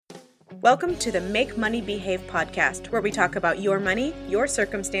Welcome to the Make Money Behave podcast, where we talk about your money, your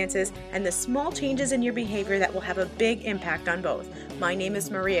circumstances, and the small changes in your behavior that will have a big impact on both. My name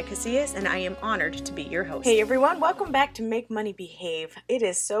is Maria Casillas, and I am honored to be your host. Hey everyone, welcome back to Make Money Behave. It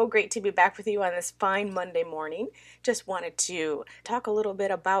is so great to be back with you on this fine Monday morning. Just wanted to talk a little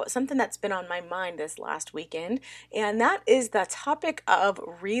bit about something that's been on my mind this last weekend, and that is the topic of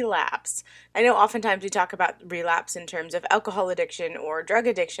relapse. I know oftentimes we talk about relapse in terms of alcohol addiction or drug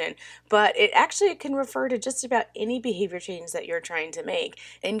addiction, but it actually can refer to just about any behavior change that you're trying to make,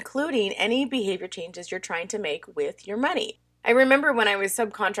 including any behavior changes you're trying to make with your money. I remember when I was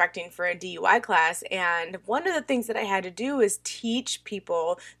subcontracting for a DUI class, and one of the things that I had to do is teach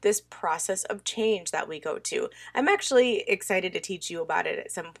people this process of change that we go to. I'm actually excited to teach you about it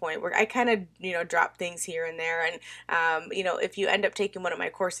at some point, where I kind of, drop things here and there. And, if you end up taking one of my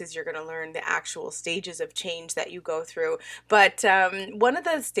courses, you're going to learn the actual stages of change that you go through. But one of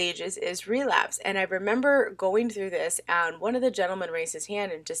the stages is relapse. And I remember going through this, and one of the gentlemen raised his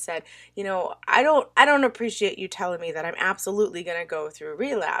hand and just said, I don't appreciate you telling me that I'm absolutely going to go through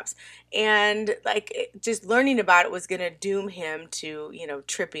relapse. And just learning about it was going to doom him to,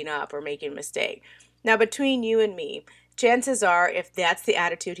 tripping up or making a mistake. Now, between you and me, chances are, if that's the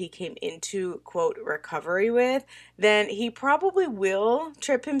attitude he came into, quote, recovery with, then he probably will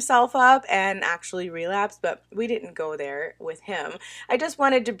trip himself up and actually relapse, but we didn't go there with him. I just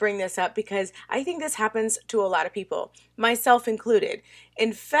wanted to bring this up because I think this happens to a lot of people, myself included.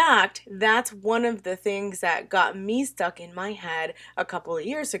 In fact, that's one of the things that got me stuck in my head a couple of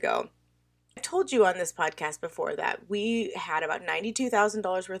years ago. I told you on this podcast before that we had about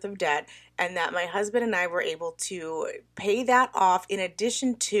 $92,000 worth of debt, and that my husband and I were able to pay that off in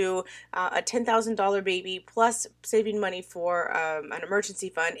addition to a $10,000 baby, plus saving money for an emergency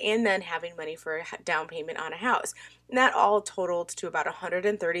fund, and then having money for a down payment on a house. And that all totaled to about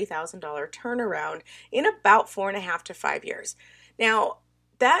 $130,000 turnaround in about 4.5 to 5 years. Now,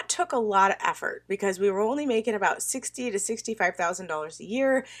 that took a lot of effort because we were only making about $60,000 to $65,000 a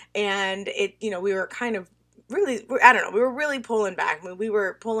year, and we were kind of really, we were really pulling back. I mean, we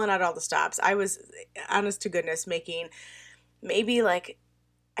were pulling out all the stops. I was, honest to goodness, making maybe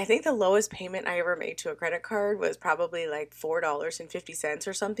I think the lowest payment I ever made to a credit card was probably $4.50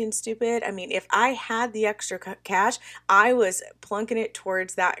 or something stupid. I mean, if I had the extra cash, I was plunking it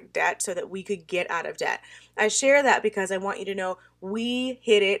towards that debt so that we could get out of debt. I share that because I want you to know we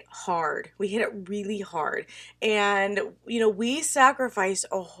hit it hard. We hit it really hard. And, we sacrificed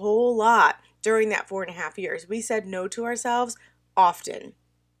a whole lot during that 4.5 years. We said no to ourselves often.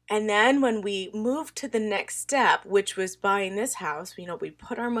 And then when we moved to the next step, which was buying this house, we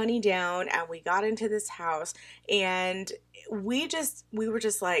put our money down and we got into this house, and we were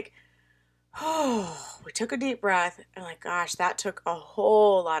just like, oh, we took a deep breath and gosh, that took a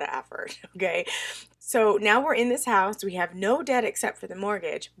whole lot of effort. Okay. So now we're in this house. We have no debt except for the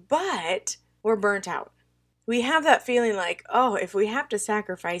mortgage, but we're burnt out. We have that feeling if we have to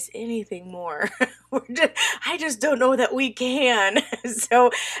sacrifice anything more, I just don't know that we can.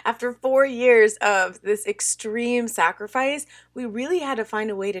 So after 4 years of this extreme sacrifice, we really had to find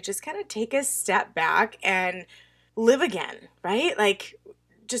a way to just kind of take a step back and live again, right?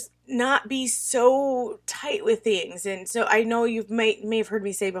 Just not be so tight with things. And so I know you may have heard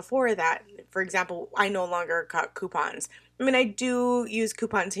me say before that, for example, I no longer cut coupons. I mean, I do use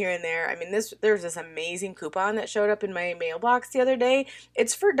coupons here and there. I mean, there's this amazing coupon that showed up in my mailbox the other day.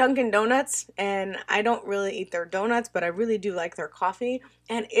 It's for Dunkin' Donuts, and I don't really eat their donuts, but I really do like their coffee.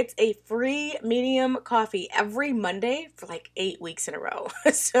 And it's a free medium coffee every Monday for 8 weeks in a row.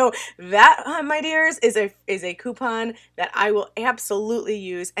 So that, my dears, is a coupon that I will absolutely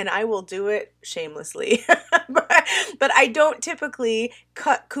use, and I will do it shamelessly. But I don't typically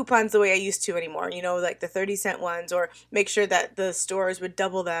cut coupons the way I used to anymore, the 30-cent ones, or make sure that the stores would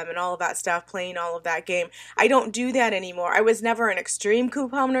double them and all of that stuff, playing all of that game. I don't do that anymore. I was never an extreme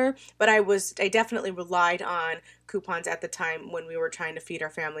couponer, but I definitely relied on coupons at the time when we were trying to feed our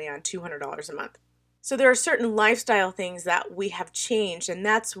family on $200 a month. So there are certain lifestyle things that we have changed, and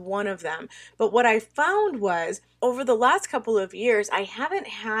that's one of them. But what I found was, over the last couple of years, I haven't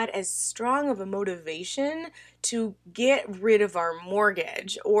had as strong of a motivation to get rid of our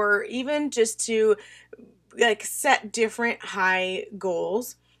mortgage, or even just to set different high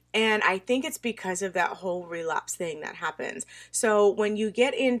goals. And I think it's because of that whole relapse thing that happens. So when you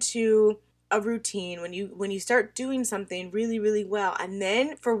get into a routine, when you start doing something really, really well, and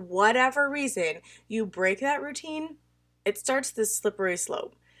then for whatever reason you break that routine, it starts this slippery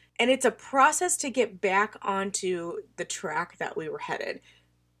slope. And it's a process to get back onto the track that we were headed.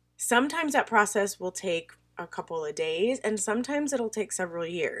 Sometimes that process will take a couple of days, and sometimes it'll take several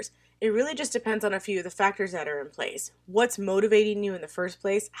years. It really just depends on a few of the factors that are in place. What's motivating you in the first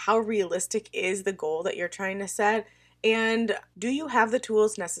place? How realistic is the goal that you're trying to set? And do you have the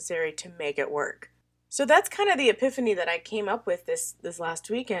tools necessary to make it work? So that's kind of the epiphany that I came up with this last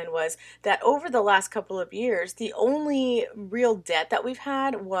weekend, was that over the last couple of years, the only real debt that we've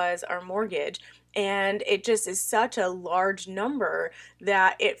had was our mortgage. And it just is such a large number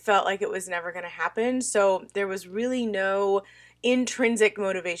that it felt like it was never going to happen. So there was really no intrinsic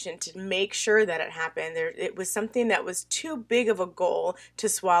motivation to make sure that it happened. It was something that was too big of a goal to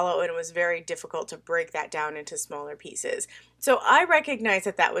swallow, and it was very difficult to break that down into smaller pieces. So I recognized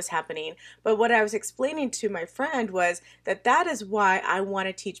that that was happening, but what I was explaining to my friend was that is why I want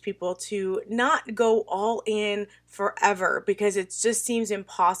to teach people to not go all in forever, because it just seems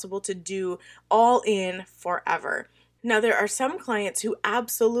impossible to do all in forever. Now, there are some clients who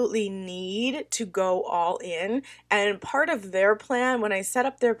absolutely need to go all in, and part of their plan, when I set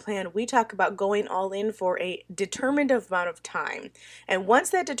up their plan, we talk about going all in for a determined amount of time. And once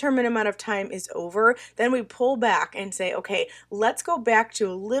that determined amount of time is over, then we pull back and say, okay, let's go back to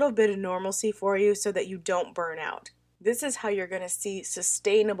a little bit of normalcy for you so that you don't burn out. This is how you're going to see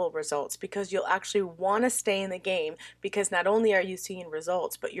sustainable results, because you'll actually want to stay in the game, because not only are you seeing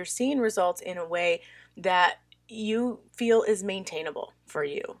results, but you're seeing results in a way that you feel is maintainable for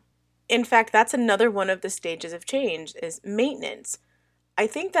you. In fact, that's another one of the stages of change, is maintenance. I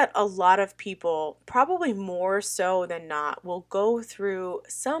think that a lot of people, probably more so than not, will go through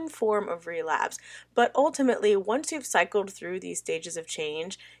some form of relapse. But ultimately, once you've cycled through these stages of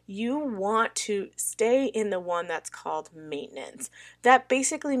change, you want to stay in the one that's called maintenance. That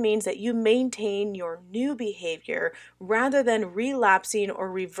basically means that you maintain your new behavior rather than relapsing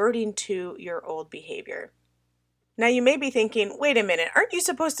or reverting to your old behavior. Now you may be thinking, wait a minute, aren't you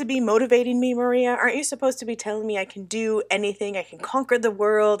supposed to be motivating me, Maria? Aren't you supposed to be telling me I can do anything, I can conquer the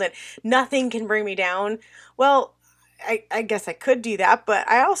world, and nothing can bring me down? Well, I guess I could do that, but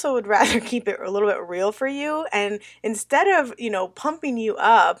I also would rather keep it a little bit real for you. And instead of, pumping you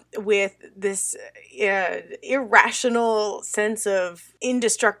up with this irrational sense of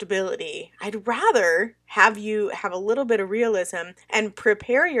indestructibility, I'd rather have you have a little bit of realism and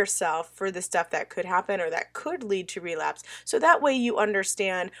prepare yourself for the stuff that could happen or that could lead to relapse. So that way you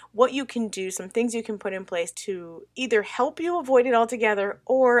understand what you can do, some things you can put in place to either help you avoid it altogether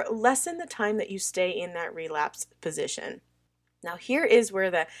or lessen the time that you stay in that relapse position. Now here is where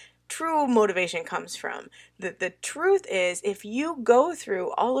the true motivation comes from. The truth is, if you go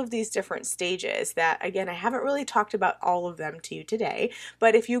through all of these different stages that, again, I haven't really talked about all of them to you today,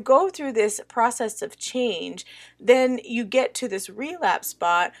 but if you go through this process of change, then you get to this relapse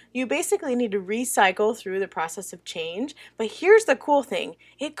spot. You basically need to recycle through the process of change. But here's the cool thing.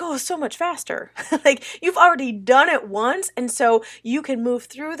 It goes so much faster. Like, you've already done it once, and so you can move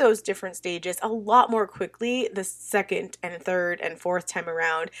through those different stages a lot more quickly the second and third and fourth time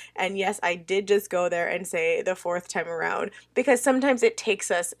around. And yes, I did just go there and say the fourth time around, because sometimes it takes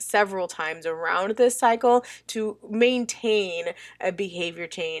us several times around this cycle to maintain a behavior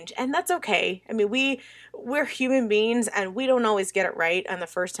change. And that's okay. I mean, we're human beings, and we don't always get it right on the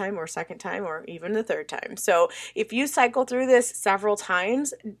first time or second time or even the third time. So if you cycle through this several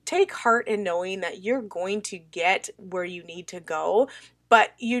times, take heart in knowing that you're going to get where you need to go,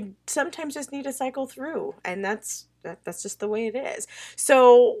 but you sometimes just need to cycle through, and that's just the way it is.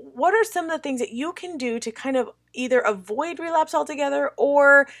 So what are some of the things that you can do to kind of either avoid relapse altogether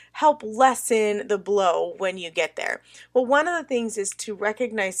or help lessen the blow when you get there? Well, one of the things is to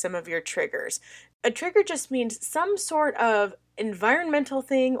recognize some of your triggers. A trigger just means some sort of environmental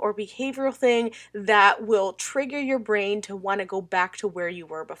thing or behavioral thing that will trigger your brain to want to go back to where you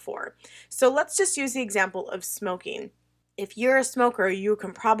were before. So let's just use the example of smoking. If you're a smoker, you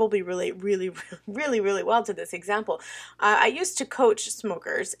can probably relate really well to this example. I used to coach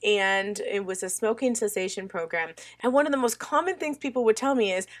smokers, and it was a smoking cessation program. And one of the most common things people would tell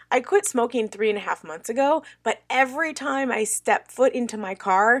me is, I quit smoking 3.5 months ago, but every time I step foot into my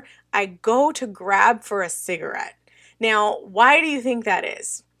car, I go to grab for a cigarette. Now, why do you think that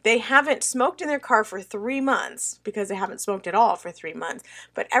is? They haven't smoked in their car for 3 months because they haven't smoked at all for 3 months.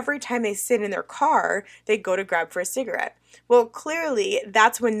 But every time they sit in their car, they go to grab for a cigarette. Well, clearly,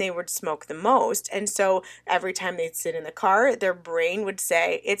 that's when they would smoke the most. And so every time they'd sit in the car, their brain would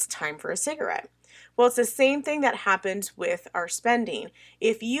say, it's time for a cigarette. Well, it's the same thing that happens with our spending.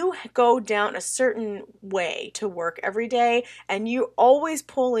 If you go down a certain way to work every day and you always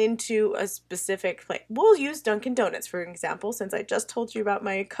pull into a specific place, we'll use Dunkin' Donuts for example, since I just told you about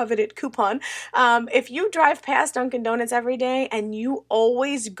my coveted coupon. If you drive past Dunkin' Donuts every day and you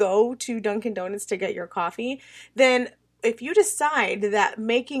always go to Dunkin' Donuts to get your coffee, then if you decide that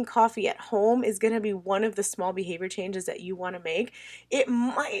making coffee at home is going to be one of the small behavior changes that you want to make, it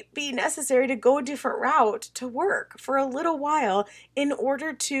might be necessary to go a different route to work for a little while in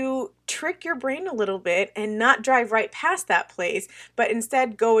order to trick your brain a little bit and not drive right past that place, but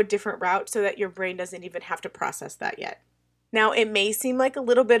instead go a different route so that your brain doesn't even have to process that yet. Now, it may seem like a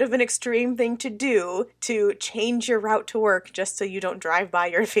little bit of an extreme thing to do to change your route to work just so you don't drive by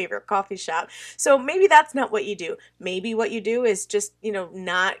your favorite coffee shop. So maybe that's not what you do. Maybe what you do is just,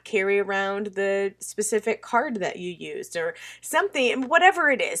 not carry around the specific card that you used or something, whatever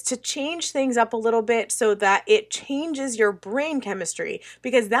it is, to change things up a little bit so that it changes your brain chemistry,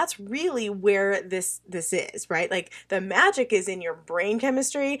 because that's really where this is, right? Like the magic is in your brain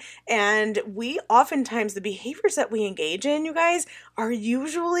chemistry, and we oftentimes, the behaviors that we engage in, you guys, are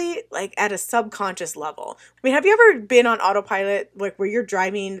usually like at a subconscious level. I mean, have you ever been on autopilot, like where you're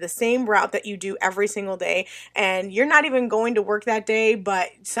driving the same route that you do every single day and you're not even going to work that day, but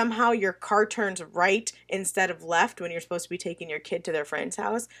somehow your car turns right instead of left when you're supposed to be taking your kid to their friend's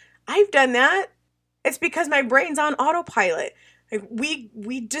house? I've done that. It's because my brain's on autopilot. Like we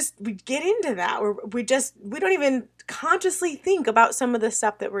get into that, or we don't even consciously think about some of the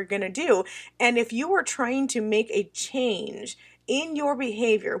stuff that we're going to do. And if you are trying to make a change in your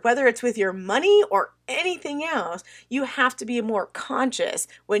behavior, whether it's with your money or anything else, you have to be more conscious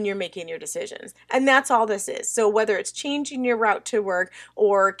when you're making your decisions. And that's all this is. So whether it's changing your route to work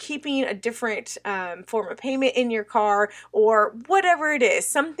or keeping a different form of payment in your car or whatever it is,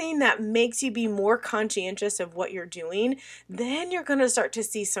 something that makes you be more conscientious of what you're doing, then you're going to start to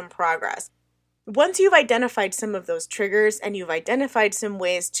see some progress. Once you've identified some of those triggers and you've identified some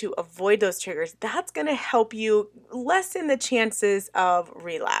ways to avoid those triggers, that's going to help you lessen the chances of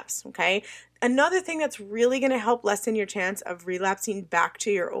relapse, okay? Another thing that's really going to help lessen your chance of relapsing back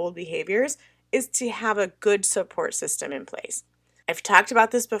to your old behaviors is to have a good support system in place. I've talked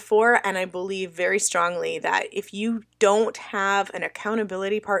about this before, and I believe very strongly that if you don't have an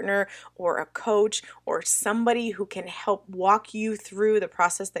accountability partner or a coach or somebody who can help walk you through the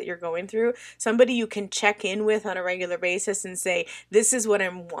process that you're going through, somebody you can check in with on a regular basis and say, this is what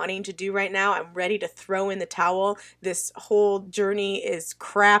I'm wanting to do right now. I'm ready to throw in the towel. This whole journey is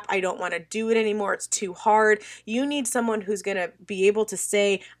crap. I don't want to do it anymore. It's too hard. You need someone who's going to be able to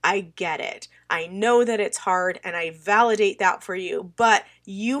say, I get it. I know that it's hard and I validate that for you, but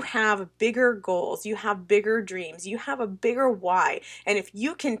you have bigger goals, you have bigger dreams, you have a bigger why. And if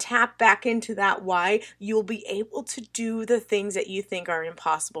you can tap back into that why, you'll be able to do the things that you think are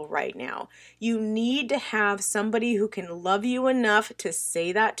impossible right now. You need to have somebody who can love you enough to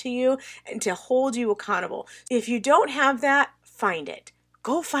say that to you and to hold you accountable. If you don't have that, find it.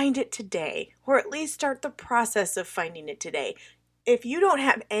 Go find it today, or at least start the process of finding it today. If you don't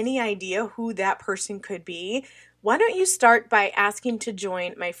have any idea who that person could be, why don't you start by asking to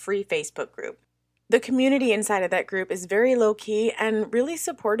join my free Facebook group? The community inside of that group is very low-key and really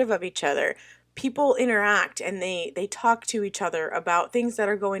supportive of each other. People interact and they talk to each other about things that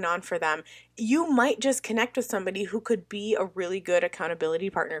are going on for them. You might just connect with somebody who could be a really good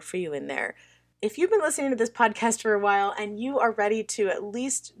accountability partner for you in there. If you've been listening to this podcast for a while and you are ready to at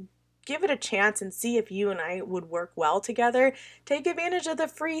least give it a chance and see if you and I would work well together, take advantage of the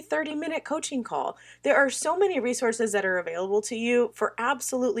free 30-minute coaching call. There are so many resources that are available to you for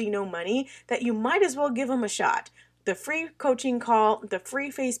absolutely no money that you might as well give them a shot. The free coaching call, the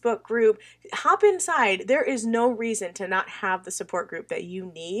free Facebook group, hop inside. There is no reason to not have the support group that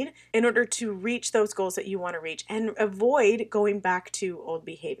you need in order to reach those goals that you want to reach and avoid going back to old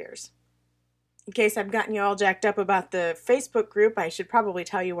behaviors. In case I've gotten you all jacked up about the Facebook group, I should probably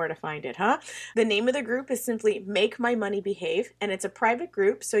tell you where to find it, huh? The name of the group is simply Make My Money Behave, and it's a private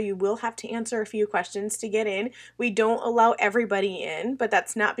group, so you will have to answer a few questions to get in. We don't allow everybody in, but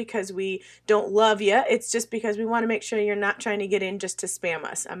that's not because we don't love you. It's just because we want to make sure you're not trying to get in just to spam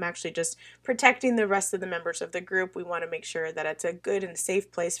us. I'm actually just protecting the rest of the members of the group. We want to make sure that it's a good and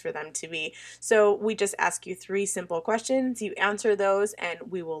safe place for them to be. So we just ask you 3 simple questions. You answer those, and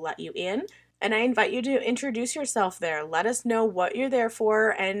we will let you in. And I invite you to introduce yourself there. Let us know what you're there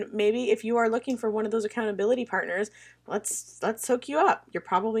for, and maybe if you are looking for one of those accountability partners, let's hook you up. You're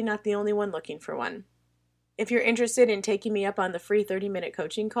probably not the only one looking for one. If you're interested in taking me up on the free 30-minute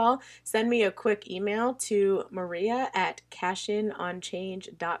coaching call, send me a quick email to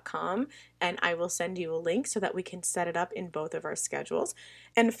maria@cashinOnChange.com, and I will send you a link so that we can set it up in both of our schedules.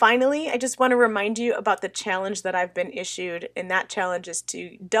 And finally, I just want to remind you about the challenge that I've been issued, and that challenge is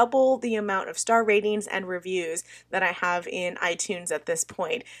to double the amount of star ratings and reviews that I have in iTunes at this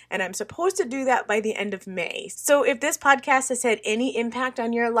point. And I'm supposed to do that by the end of May. So if this podcast has had any impact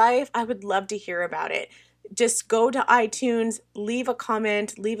on your life, I would love to hear about it. Just go to iTunes, leave a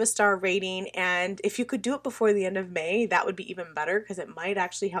comment, leave a star rating, and if you could do it before the end of May, that would be even better because it might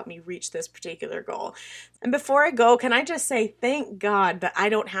actually help me reach this particular goal. And before I go, can I just say thank God that I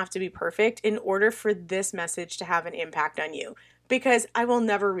don't have to be perfect in order for this message to have an impact on you, because I will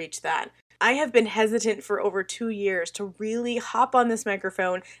never reach that. I have been hesitant for over 2 years to really hop on this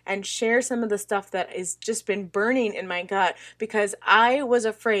microphone and share some of the stuff that has just been burning in my gut because I was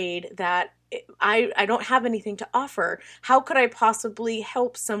afraid that I don't have anything to offer. How could I possibly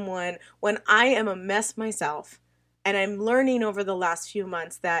help someone when I am a mess myself? And I'm learning over the last few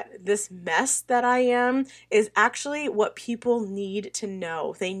months that this mess that I am is actually what people need to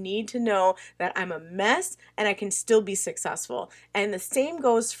know. They need to know that I'm a mess and I can still be successful. And the same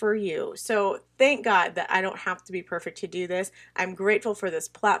goes for you. So thank God that I don't have to be perfect to do this. I'm grateful for this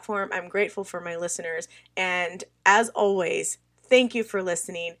platform. I'm grateful for my listeners. And as always, thank you for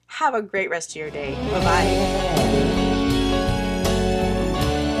listening. Have a great rest of your day. Bye-bye.